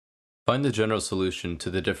Find the general solution to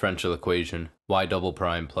the differential equation y double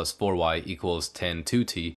prime plus 4y equals tan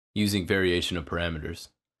 2t using variation of parameters.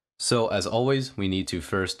 So as always, we need to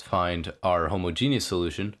first find our homogeneous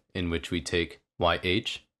solution, in which we take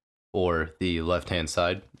yh, or the left-hand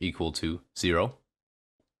side, equal to 0.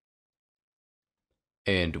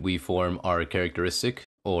 And we form our characteristic,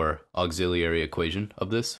 or auxiliary equation of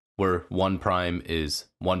this, where 1 prime is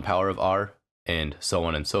 1 power of r, and so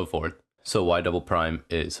on and so forth. So y double prime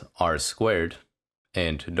is r squared,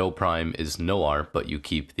 and no prime is no r, but you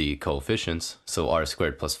keep the coefficients, so r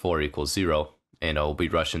squared plus 4 equals 0. And I'll be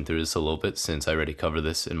rushing through this a little bit since I already covered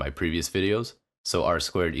this in my previous videos. So r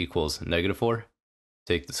squared equals -4.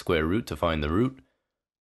 Take the square root to find the root.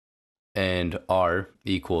 And r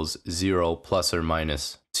equals 0 plus or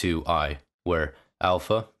minus 2i, where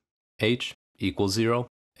alpha h equals 0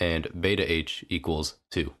 and beta h equals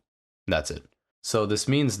 2. That's it. So this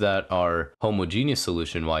means that our homogeneous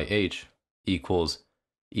solution yh equals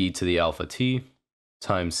e to the alpha t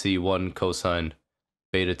times c1 cosine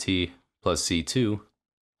beta t plus c2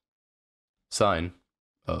 sine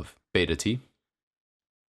of beta t.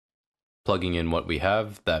 Plugging in what we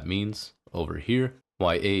have, that means over here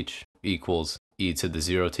yh equals e to the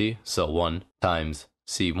 0t, so 1 times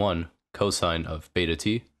c1 cosine of beta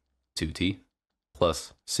t, 2t,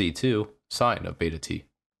 plus c2 sine of beta t,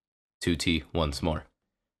 2t once more.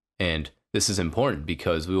 And this is important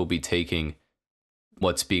because we will be taking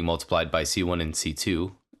what's being multiplied by c1 and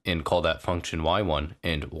c2 and call that function y1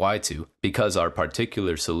 and y2 because our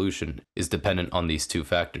particular solution is dependent on these two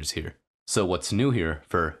factors here. So what's new here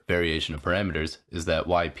for variation of parameters is that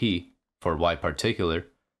yp for y particular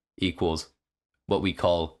equals what we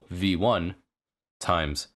call v1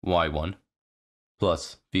 times y1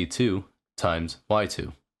 plus v2 times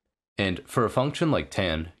y2. And for a function like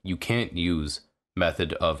tan, you can't use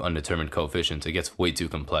method of undetermined coefficients. It gets way too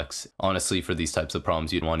complex. Honestly, for these types of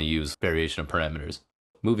problems, you'd want to use variation of parameters.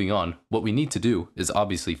 Moving on, what we need to do is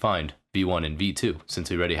obviously find v1 and v2, since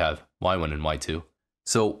we already have y1 and y2.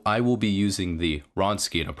 So I will be using the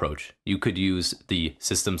Wronskian approach. You could use the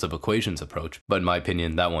systems of equations approach, but in my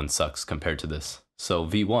opinion, that one sucks compared to this. So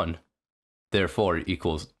v1, therefore,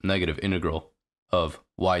 equals negative integral of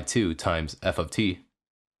y2 times f of t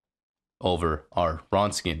over our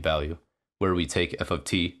Wronskian value, where we take f of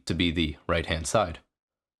t to be the right-hand side.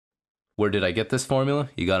 Where did I get this formula?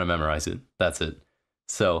 You gotta memorize it. That's it.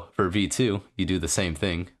 So for v2, you do the same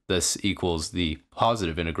thing. This equals the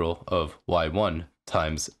positive integral of y1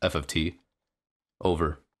 times f of t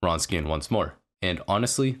over Wronskian once more. And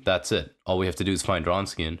honestly, that's it. All we have to do is find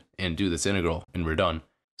Wronskian and do this integral, and we're done.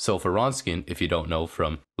 So for Wronskian, if you don't know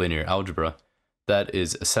from linear algebra, that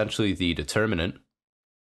is essentially the determinant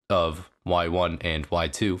of y1 and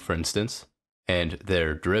y2, for instance, and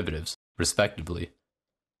their derivatives, respectively.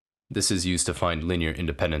 This is used to find linear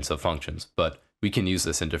independence of functions, but we can use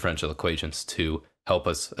this in differential equations to help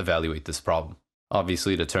us evaluate this problem.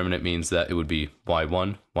 Obviously, determinant means that it would be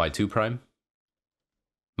y1, y2 prime,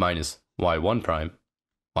 minus y1 prime,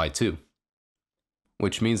 y2,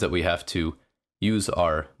 which means that we have to use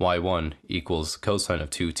our y1 equals cosine of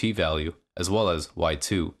 2t value, as well as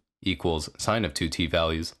y2 equals sine of 2t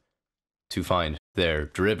values to find their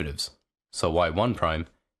derivatives. So y1 prime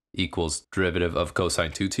equals derivative of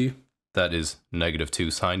cosine 2t, that is -2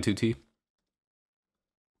 sine 2t.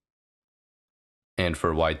 And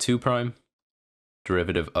for y2 prime,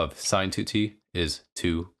 derivative of sine 2t is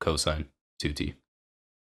 2 cosine 2t.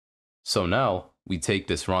 So now we take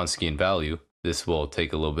this Wronskian value, this will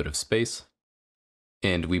take a little bit of space,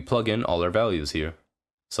 and we plug in all our values here.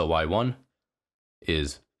 So y1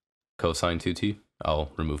 is cosine 2t,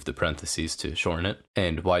 I'll remove the parentheses to shorten it,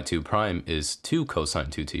 and y2 prime is 2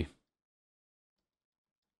 cosine 2t.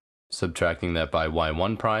 Subtracting that by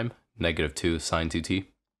y1 prime, -2 sine 2t,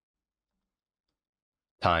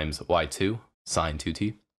 times y2 sine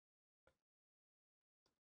 2t.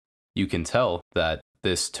 You can tell that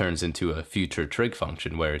this turns into a future trig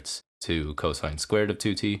function where it's 2 cosine squared of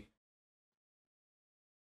 2t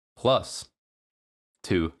plus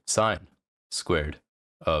 2 sine squared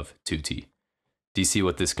of 2t. Do you see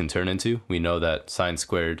what this can turn into? We know that sine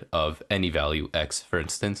squared of any value x, for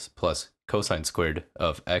instance, plus cosine squared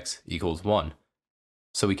of x equals 1.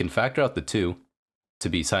 So we can factor out the 2 to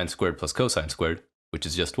be sine squared plus cosine squared, which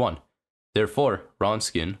is just 1. Therefore,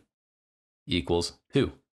 Wronskian equals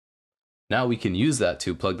 2. Now we can use that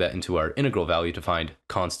to plug that into our integral value to find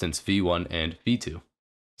constants v1 and v2.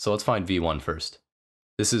 So let's find v1 first.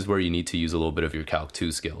 This is where you need to use a little bit of your Calc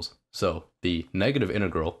 2 skills. So the negative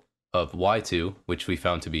integral of y2, which we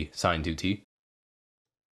found to be sine 2t,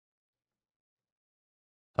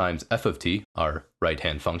 times f of t, our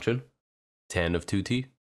right-hand function, tan of 2t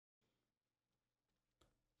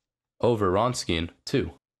over Wronskian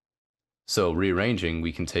 2. So rearranging,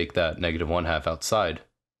 we can take that negative 1/2 outside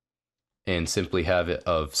and simply have it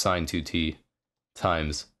of sine 2t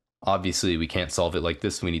times, obviously we can't solve it like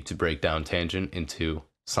this, we need to break down tangent into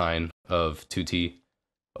sine of 2t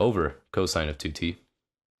over cosine of 2t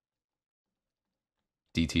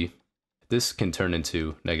dt. This can turn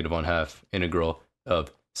into negative 1/2 integral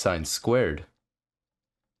of sine squared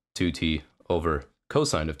 2t over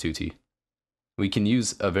cosine of 2t. We can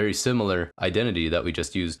use a very similar identity that we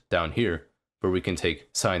just used down here, where we can take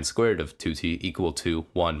sine squared of 2t equal to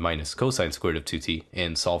 1 minus cosine squared of 2t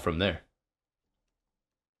and solve from there.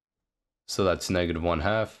 So that's negative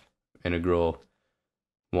 1/2 integral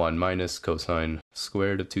 1 minus cosine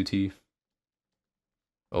squared of 2t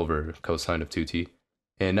over cosine of 2t.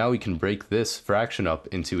 And now we can break this fraction up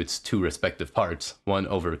into its two respective parts, 1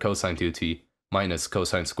 over cosine 2t minus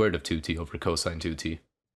cosine squared of 2t over cosine 2t,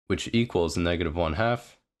 which equals negative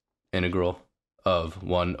 1/2 integral of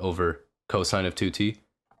 1 over cosine of 2t.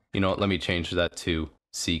 You know what, let me change that to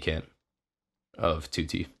secant of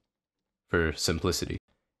 2t for simplicity.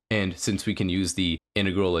 And since we can use the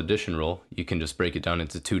integral addition rule, you can just break it down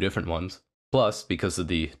into two different ones. Plus, because of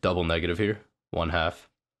the double negative here, 1/2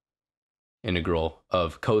 integral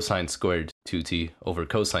of cosine squared 2t over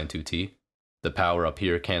cosine 2t. The power up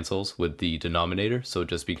here cancels with the denominator, so it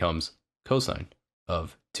just becomes cosine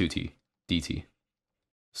of 2t dt.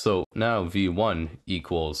 So now v1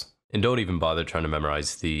 equals, and don't even bother trying to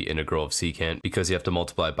memorize the integral of secant because you have to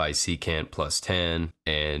multiply by secant plus tan,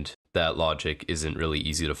 and that logic isn't really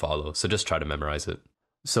easy to follow, so just try to memorize it.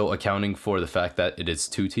 So accounting for the fact that it is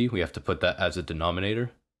 2t, we have to put that as a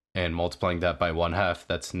denominator, and multiplying that by 1/2,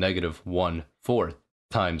 that's negative 1/4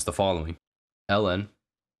 times the following. ln,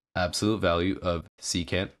 absolute value of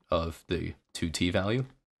secant of the 2t value,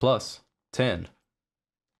 plus tan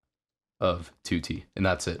of 2t, and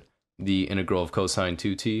that's it. The integral of cosine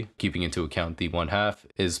 2t, keeping into account the 1/2,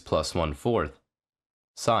 is plus 1/4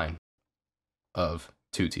 sine of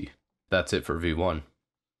 2t. That's it for v1.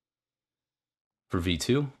 For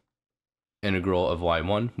v2, integral of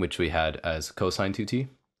y1, which we had as cosine 2t,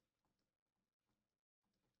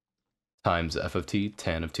 times f of t,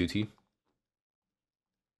 tan of 2t,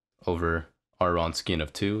 over r Wronskian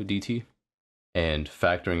of 2 dt, and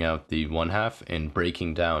factoring out the 1/2 and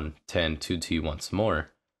breaking down tan 2t once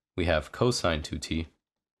more, we have cosine 2t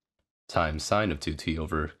times sine of 2t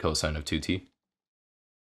over cosine of 2t.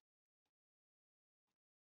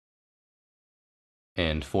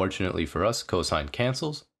 And fortunately for us, cosine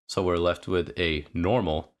cancels, so we're left with a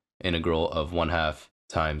normal integral of 1/2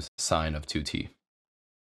 times sine of 2t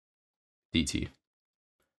dt.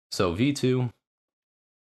 So v2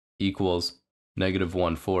 equals negative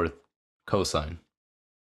 1/4 cosine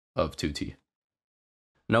of 2t.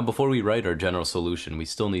 Now before we write our general solution, we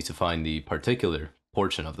still need to find the particular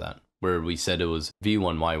portion of that, where we said it was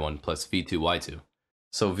v1 y1 plus v2 y2.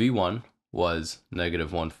 So v1 was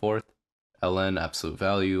negative 1/4 ln absolute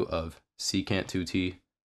value of secant 2t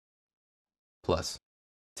plus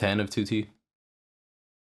tan of 2t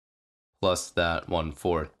plus that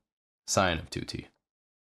 1/4 sine of 2t.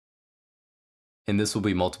 And this will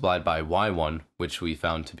be multiplied by y1, which we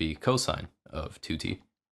found to be cosine of 2t.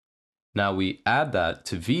 Now we add that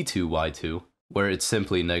to v2 y2, where it's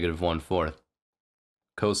simply negative 1/4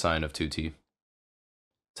 cosine of 2t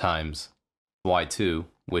times y2,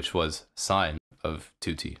 which was sine of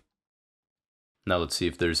 2t. Now let's see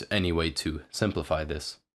if there's any way to simplify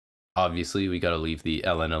this. Obviously, we gotta leave the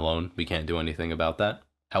ln alone. We can't do anything about that.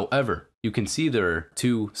 However, you can see there are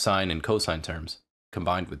two sine and cosine terms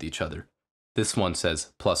combined with each other. This one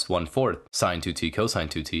says plus 1/4 sine 2t cosine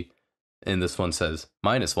 2t, and this one says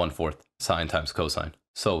minus 1/4 sine times cosine.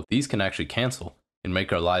 So these can actually cancel and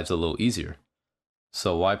make our lives a little easier.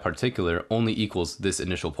 So y particular only equals this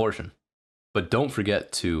initial portion. But don't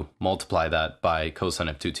forget to multiply that by cosine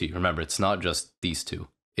of 2t. Remember, it's not just these two,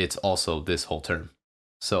 it's also this whole term.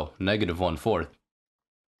 So negative 1/4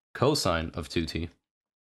 cosine of 2t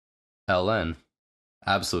ln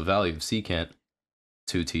absolute value of secant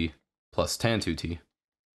 2t plus tan 2t.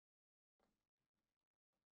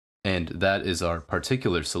 And that is our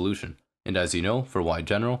particular solution. And as you know, for y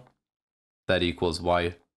general, that equals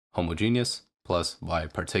y homogeneous plus y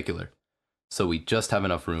particular. So we just have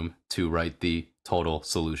enough room to write the total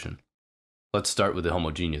solution. Let's start with the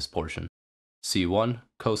homogeneous portion. C1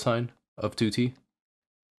 cosine of 2t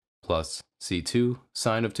plus C2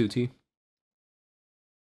 sine of 2t,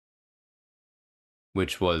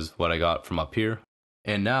 which was what I got from up here.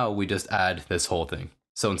 And now we just add this whole thing.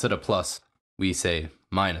 So instead of plus, we say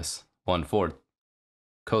minus 1/4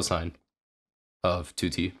 cosine of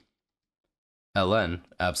 2t, ln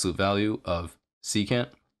absolute value of secant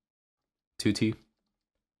 2t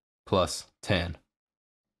plus tan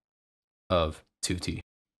of 2t.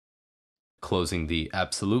 Closing the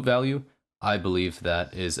absolute value, I believe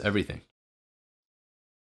that is everything.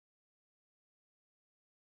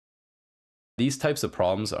 These types of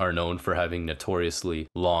problems are known for having notoriously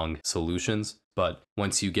long solutions, but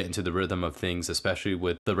once you get into the rhythm of things, especially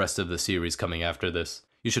with the rest of the series coming after this,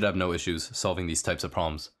 you should have no issues solving these types of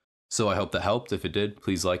problems. So I hope that helped. If it did,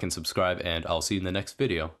 please like and subscribe, and I'll see you in the next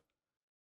video.